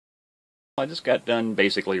I just got done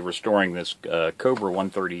basically restoring this Cobra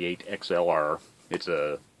 138 XLR. It's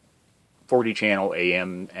a 40-channel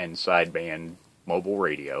AM and sideband mobile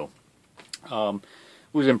radio. It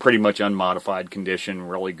was in pretty much unmodified condition,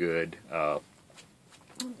 really good.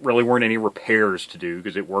 Really weren't any repairs to do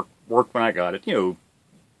because it worked when I got it. You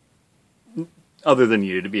know, other than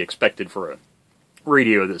to be expected for a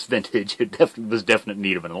radio that's vintage, it was definite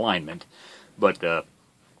need of an alignment. But so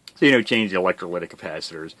change the electrolytic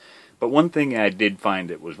capacitors. But one thing I did find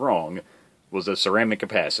that was wrong was a ceramic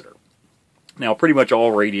capacitor. Now, pretty much all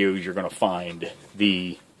radios you're going to find,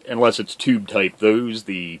 unless it's tube type,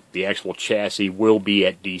 the actual chassis will be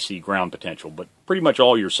at DC ground potential. But pretty much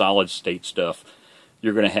all your solid state stuff,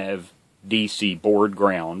 you're going to have DC board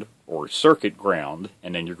ground or circuit ground,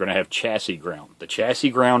 and then you're going to have chassis ground. The chassis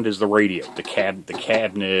ground is the radio, the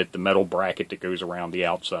cabinet, the metal bracket that goes around the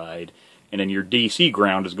outside, and then your DC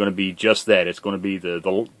ground is going to be just that. It's going to be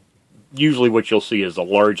the usually what you'll see is the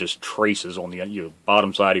largest traces on the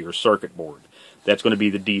bottom side of your circuit board. That's going to be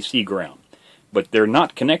the DC ground. But they're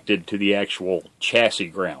not connected to the actual chassis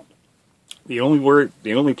ground. The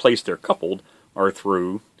only place they're coupled are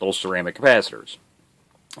through little ceramic capacitors.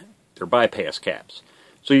 They're bypass caps.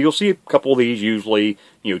 So you'll see a couple of these usually,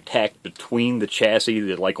 tacked between the chassis.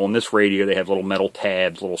 Like on this radio, they have little metal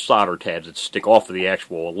tabs, little solder tabs that stick off of the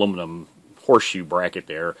actual aluminum horseshoe bracket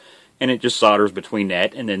there. And it just solders between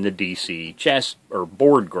that and then the DC chassis or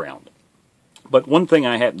board ground. But one thing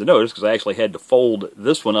I happened to notice, because I actually had to fold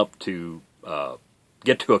this one up to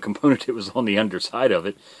get to a component that was on the underside of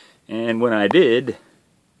it, and when I did,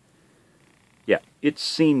 yeah, it's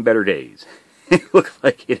seen better days. It looked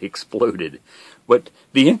like it exploded. But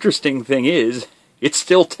the interesting thing is, it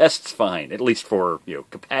still tests fine, at least for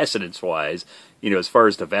capacitance-wise. As far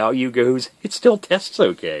as the value goes, it still tests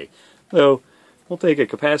okay. So we'll take a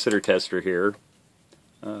capacitor tester here.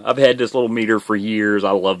 I've had this little meter for years.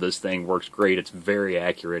 I love this thing. Works great. It's very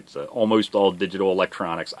accurate. It's almost all digital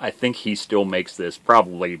electronics. I think he still makes this.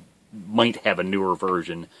 Probably might have a newer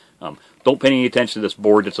version. Don't pay any attention to this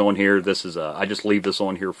board that's on here. This is I just leave this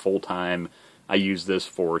on here full time. I use this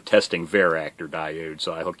for testing varactor diodes.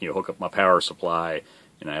 So I hook up my power supply,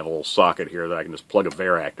 and I have a little socket here that I can just plug a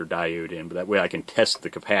varactor diode in. But that way I can test the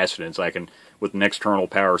capacitance. I can, with an external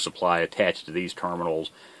power supply attached to these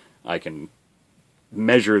terminals, I can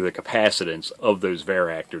measure the capacitance of those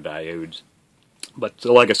varactor diodes. But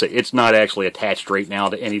so like I say, it's not actually attached right now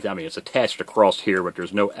to anything. I mean, it's attached across here, but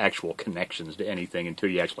there's no actual connections to anything until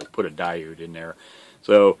you actually put a diode in there.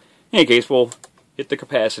 So in any case, we'll hit the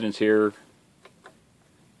capacitance here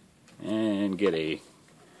and get a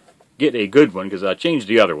good one, because I changed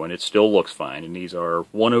the other one. It still looks fine, and these are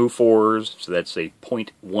 104s, so that's a 0.1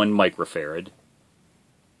 microfarad.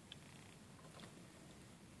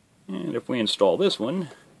 And if we install this one,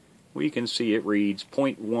 we can see it reads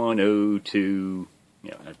 0.102.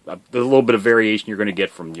 There's a little bit of variation you're going to get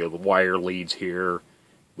from the wire leads here,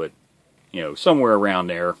 but somewhere around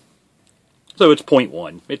there. So it's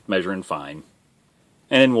 0.1. It's measuring fine.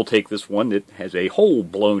 And then we'll take this one that has a hole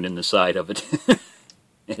blown in the side of it.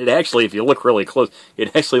 And it actually, if you look really close,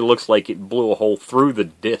 it actually looks like it blew a hole through the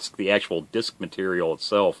disc, the actual disc material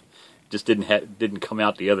itself. It just didn't come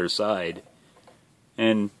out the other side.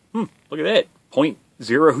 And look at that,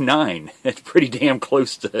 0.09. That's pretty damn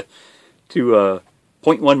close to 0.1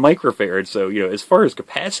 microfarad. So, as far as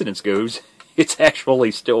capacitance goes, it's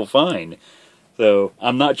actually still fine. So,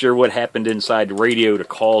 I'm not sure what happened inside the radio to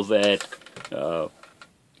cause that.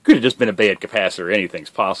 Could have just been a bad capacitor. Anything's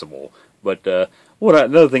possible. But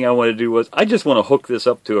another thing I wanted to do was, I just want to hook this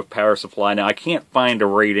up to a power supply. Now, I can't find a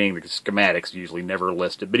rating. The schematics usually never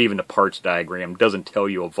listed, but even the parts diagram doesn't tell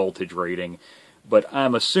you a voltage rating. But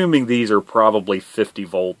I'm assuming these are probably 50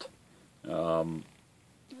 volt.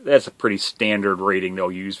 That's a pretty standard rating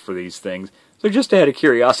they'll use for these things. So just out of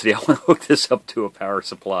curiosity, I want to hook this up to a power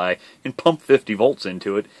supply and pump 50 volts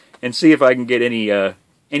into it and see if I can get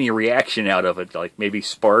any reaction out of it, like maybe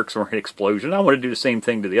sparks or an explosion. I want to do the same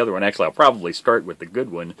thing to the other one. Actually, I'll probably start with the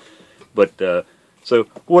good one. But so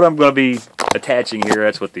what I'm going to be attaching here,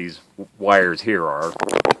 that's what these wires here are.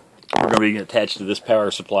 We're going to be attached to this power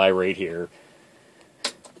supply right here.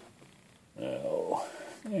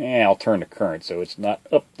 I'll turn the current so it's not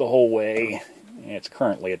up the whole way. It's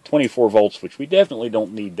currently at 24 volts, which we definitely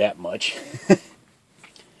don't need that much.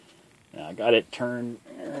 Now I got it turned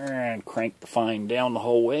and crank the fine down the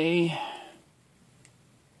whole way.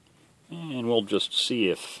 And we'll just see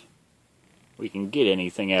if we can get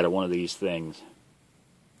anything out of one of these things.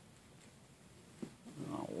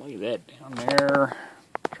 I'll lay that down there.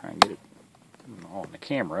 Try and get it on the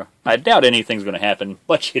camera. I doubt anything's going to happen,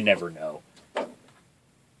 but you never know.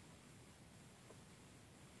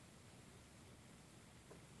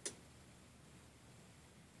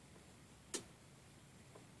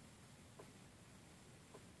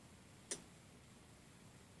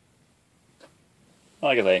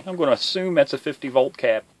 Like I say, I'm going to assume that's a 50 volt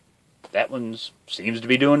cap. That one seems to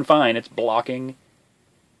be doing fine. It's blocking.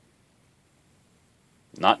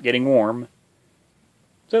 Not getting warm.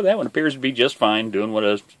 So that one appears to be just fine, doing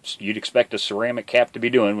what you'd expect a ceramic cap to be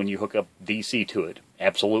doing when you hook up DC to it.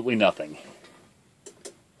 Absolutely nothing.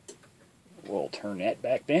 We'll turn that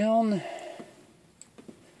back down.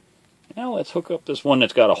 Now let's hook up this one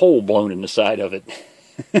that's got a hole blown in the side of it.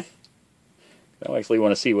 I actually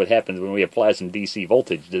want to see what happens when we apply some DC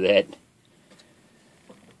voltage to that.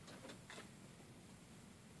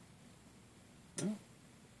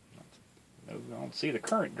 I don't see the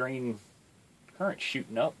current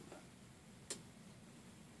shooting up.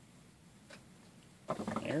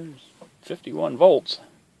 There's 51 volts.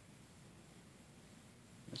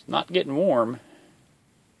 It's not getting warm.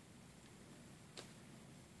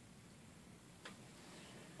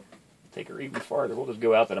 Take her even farther. We'll just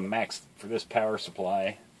go out to the max for this power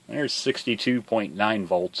supply. There's 62.9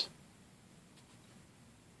 volts.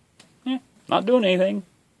 Not doing anything.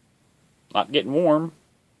 Not getting warm.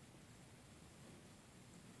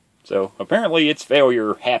 So apparently its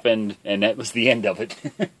failure happened and that was the end of it.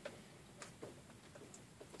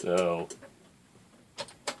 So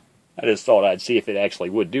I just thought I'd see if it actually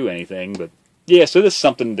would do anything, but yeah, so this is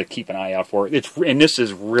something to keep an eye out for. And this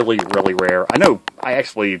is really, really rare. I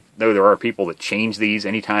actually know there are people that change these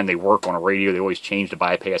anytime they work on a radio. They always change the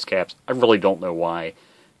bypass caps. I really don't know why.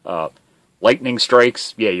 Lightning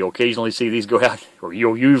strikes, yeah, you'll occasionally see these go out, or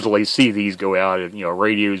you'll usually see these go out. And, you know, a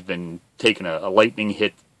radio's been taking a lightning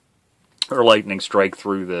hit or lightning strike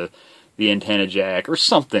through the antenna jack, or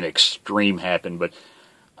something extreme happened. But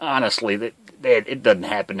honestly, it doesn't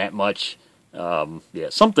happen that much. Yeah,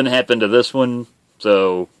 something happened to this one,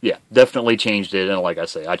 so yeah, definitely changed it. And like I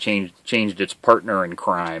say, I changed its partner in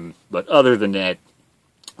crime. But other than that,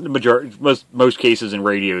 the majority, most cases in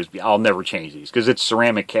radios, I'll never change these because it's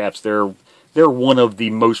ceramic caps. They're one of the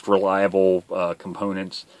most reliable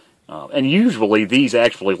components, and usually these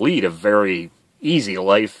actually lead a very easy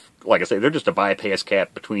life. Like I say, they're just a bypass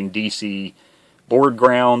cap between DC board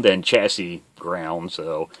ground and chassis ground,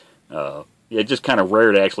 so. It's just kind of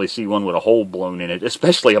rare to actually see one with a hole blown in it,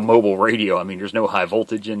 especially a mobile radio. I mean, there's no high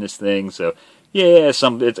voltage in this thing, so yeah,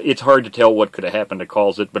 it's hard to tell what could have happened to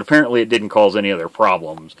cause it, but apparently it didn't cause any other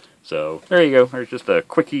problems. So there you go. There's just a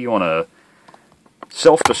quickie on a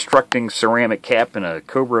self-destructing ceramic cap in a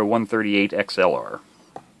Cobra 138 XLR.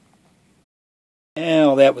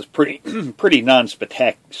 Well, that was pretty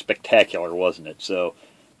non-spectacular, wasn't it? So,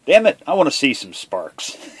 damn it, I want to see some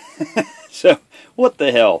sparks. So, what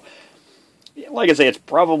the hell? Like I say, it's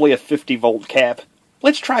probably a 50 volt cap.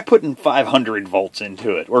 Let's try putting 500 volts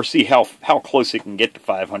into it, or see how close it can get to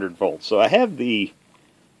 500 volts. So I have the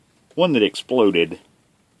one that exploded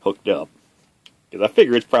hooked up, because I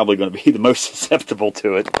figure it's probably going to be the most susceptible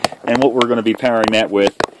to it. And what we're going to be powering that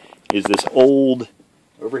with is this old,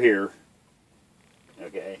 over here,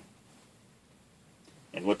 okay.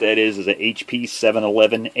 And what that is a HP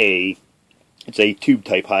 711A. It's a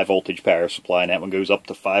tube-type high-voltage power supply, and that one goes up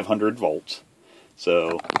to 500 volts.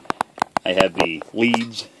 So I have the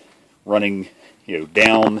leads running,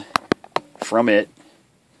 down from it,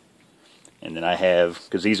 and then I have,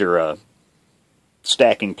 because these are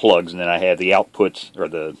stacking plugs, and then I have the outputs, or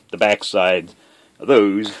the back side of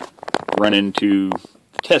those, running to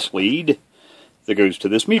the test lead that goes to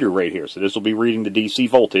this meter right here. So this will be reading the DC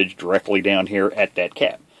voltage directly down here at that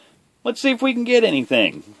cap. Let's see if we can get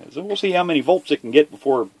anything. So we'll see how many volts it can get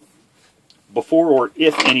before or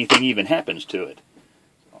if anything even happens to it.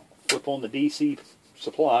 I'll flip on the DC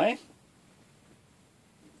supply.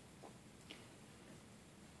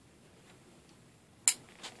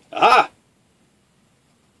 Aha!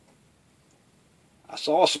 I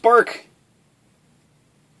saw a spark.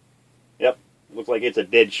 Yep, looks like it's a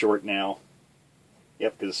dead short now.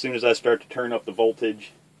 Yep, because as soon as I start to turn up the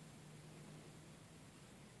voltage,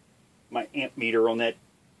 my amp meter on that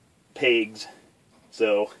pegs,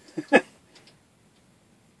 so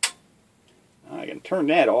I can turn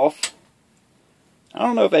that off. I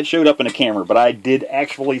don't know if that showed up in the camera, but I did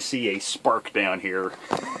actually see a spark down here.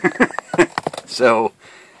 So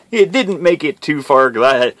it didn't make it too far,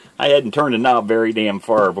 because I hadn't turned the knob very damn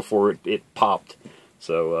far before it popped.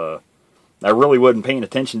 So I really wasn't paying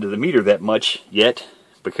attention to the meter that much yet,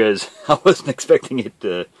 because I wasn't expecting it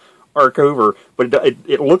to arc over, but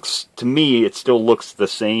it looks, to me, it still looks the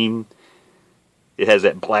same. It has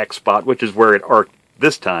that black spot, which is where it arced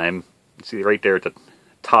this time. You see right there at the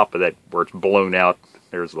top of that, where it's blown out,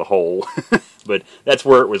 there's the hole. But that's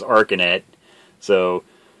where it was arcing at. So,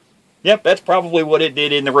 yep, that's probably what it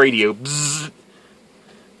did in the radio. Bzzz.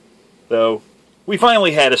 So, we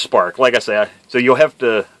finally had a spark, like I said. So you'll have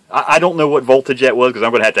to... I don't know what voltage that was, because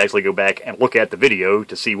I'm going to have to actually go back and look at the video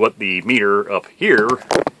to see what the meter up here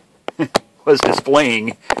was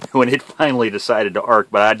displaying when it finally decided to arc.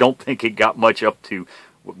 But I don't think it got much up to...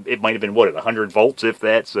 It might have been, what, 100 volts, if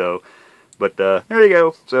that, so... But, there you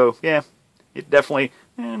go. So, yeah, it definitely...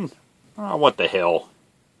 And, oh, what the hell.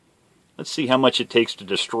 Let's see how much it takes to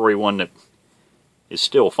destroy one that is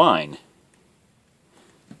still fine.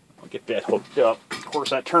 I'll get that hooked up. Of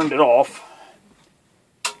course, I turned it off.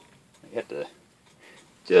 You have to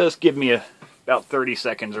just give me about 30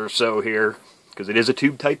 seconds or so here, because it is a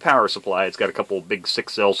tube-type power supply. It's got a couple of big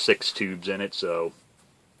 6L6 tubes in it, so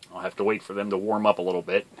I'll have to wait for them to warm up a little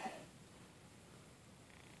bit.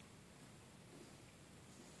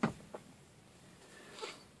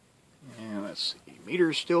 And let's see,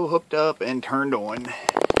 meter's still hooked up and turned on.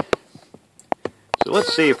 So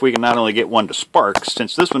let's see if we can not only get one to spark,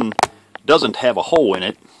 since this one doesn't have a hole in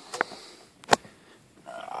it.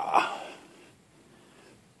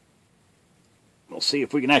 We'll see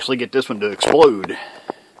if we can actually get this one to explode.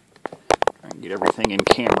 Try and get everything in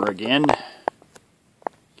camera again.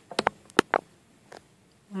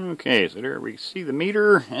 Okay, so there we see the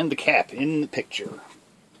meter and the cap in the picture.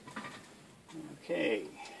 Okay,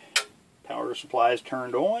 power supply is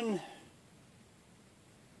turned on.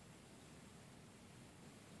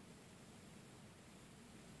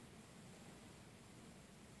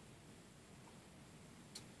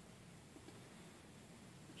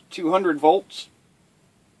 $200 volts.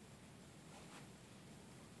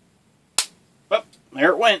 Oh,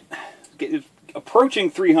 there it went. It's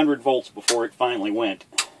approaching 300 volts before it finally went.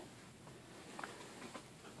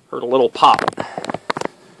 Heard a little pop.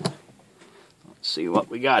 Let's see what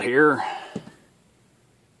we got here.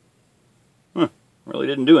 Huh, really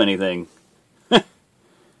didn't do anything. At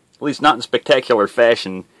least not in spectacular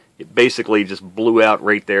fashion. It basically just blew out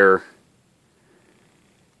right there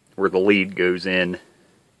where the lead goes in.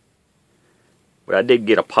 But I did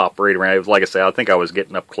get a pop right around. It was, like I said, I think I was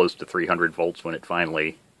getting up close to 300 volts when it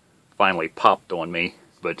finally popped on me.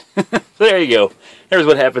 But so there you go. There's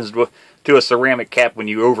what happens to a ceramic cap when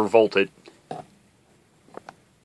you overvolt it.